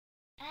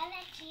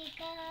Hola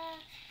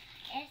chicos,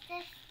 este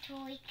es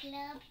Toy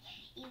Club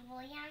y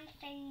voy a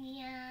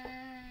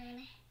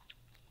enseñar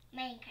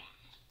Minecraft.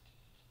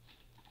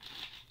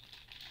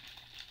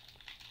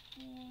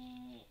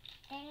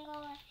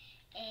 Tengo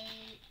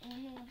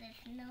uno de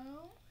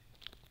Snow.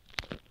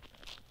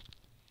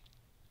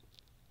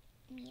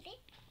 Miren.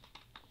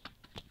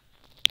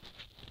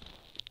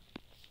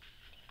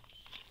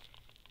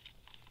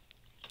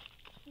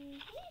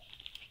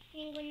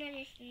 Tengo uno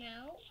de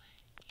Snow.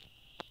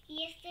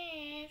 Y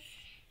este es,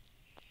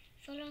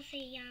 solo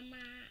se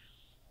llama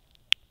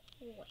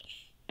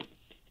Horse.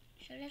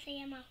 Solo se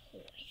llama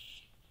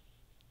Horse.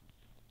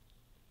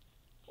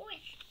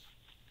 Horse.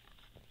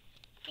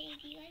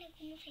 Dígale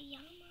cómo se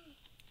llama.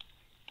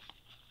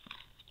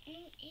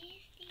 No,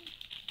 este.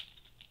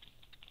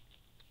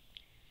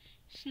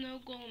 Snow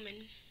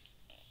Goleman.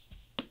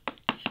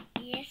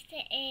 Y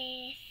este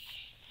es,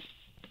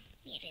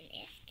 miren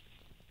este.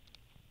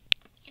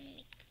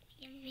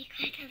 Ya no me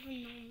acuerdo su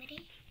nombre.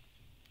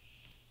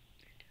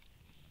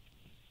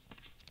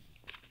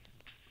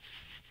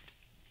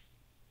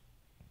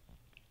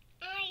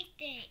 Ay,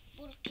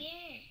 ¿por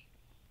qué?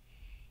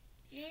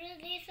 No le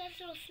dices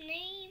los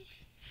names.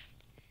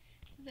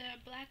 The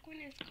black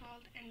one is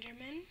called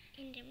Enderman.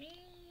 Enderman.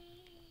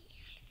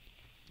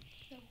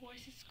 The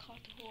horse is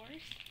called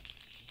Horse.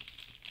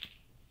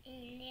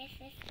 And this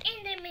is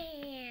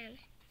Enderman.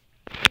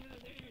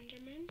 Another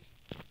Enderman.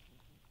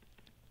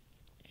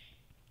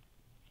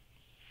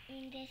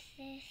 And this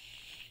is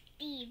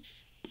Steve.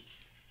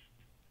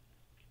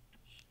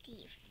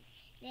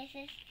 This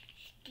is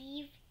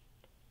Steve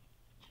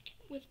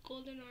with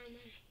golden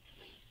armor.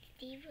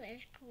 Steve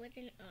with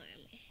golden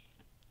armor.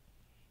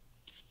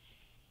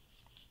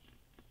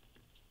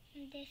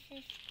 And this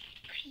is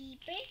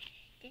Creeper.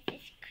 This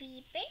is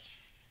Creeper.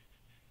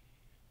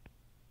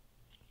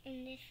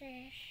 And this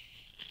is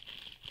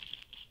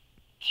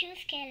two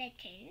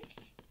skeletons.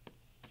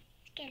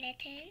 And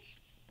skeleton.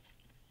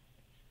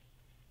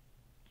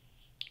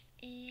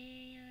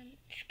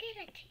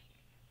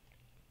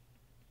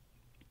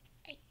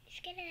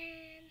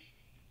 Skeleton.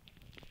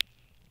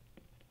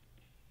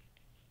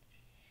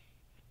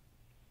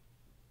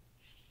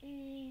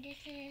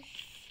 This is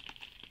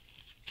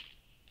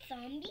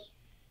zombie.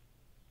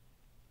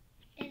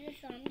 There's a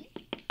zombie.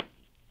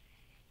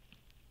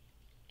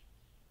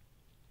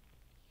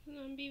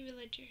 Zombie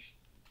villager.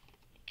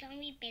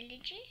 Zombie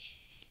villager.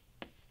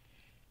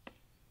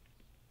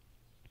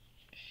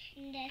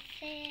 And this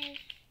is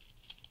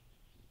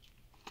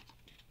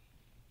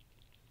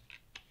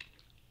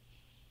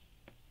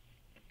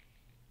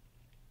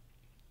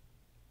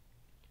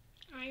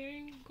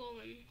Iron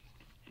Golem.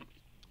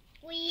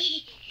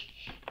 we.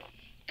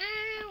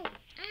 Ow!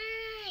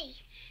 Ay!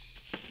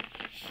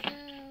 So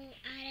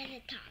out of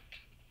the top.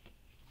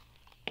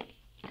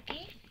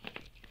 Okay?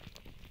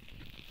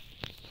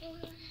 So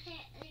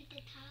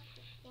the top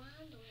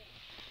cuando.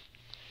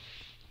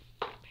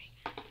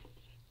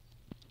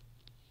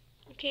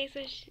 Okay, so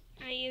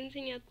ahí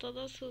enseñó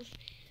todos sus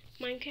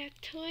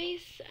Minecraft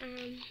toys.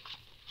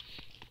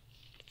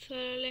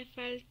 Solo le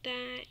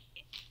falta.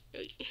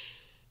 Uy.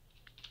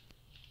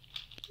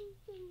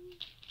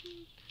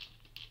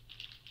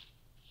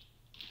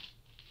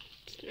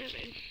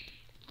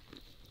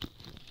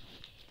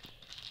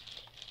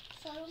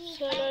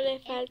 Solo le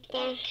falta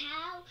el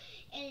cow,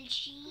 el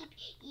sheep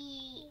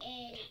y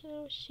el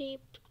cow,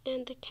 sheep,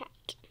 and the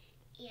cat.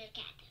 Y el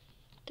cat.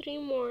 3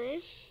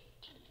 more.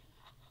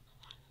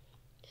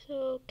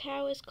 So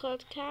cow is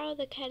called cow,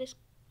 the cat is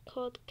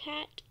called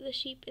cat, the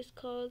sheep is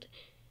called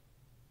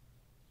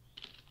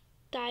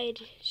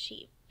dyed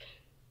sheep.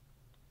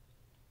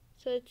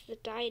 So it's the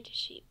dyed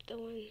sheep, the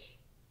one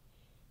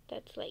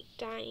that's like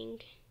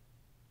dying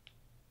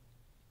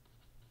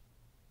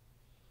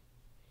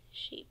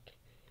sheep.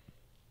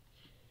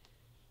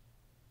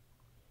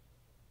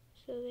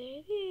 So there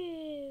it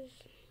is.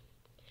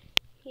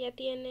 Ya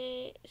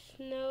tiene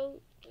Snow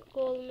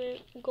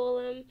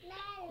Golem,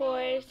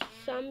 Horse,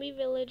 Zombie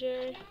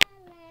Villager,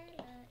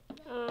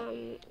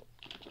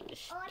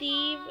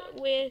 Steve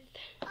with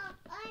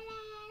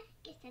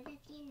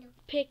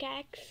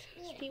pickaxe,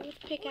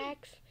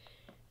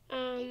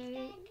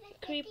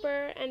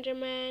 Creeper,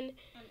 Enderman,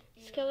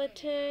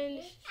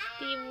 Skeleton,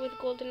 Steve with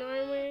golden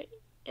armor,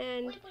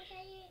 and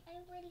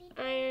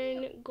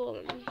Iron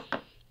Golem.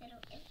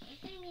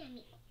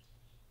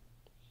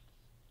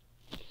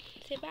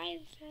 Say bye,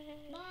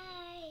 Liseth.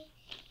 Bye.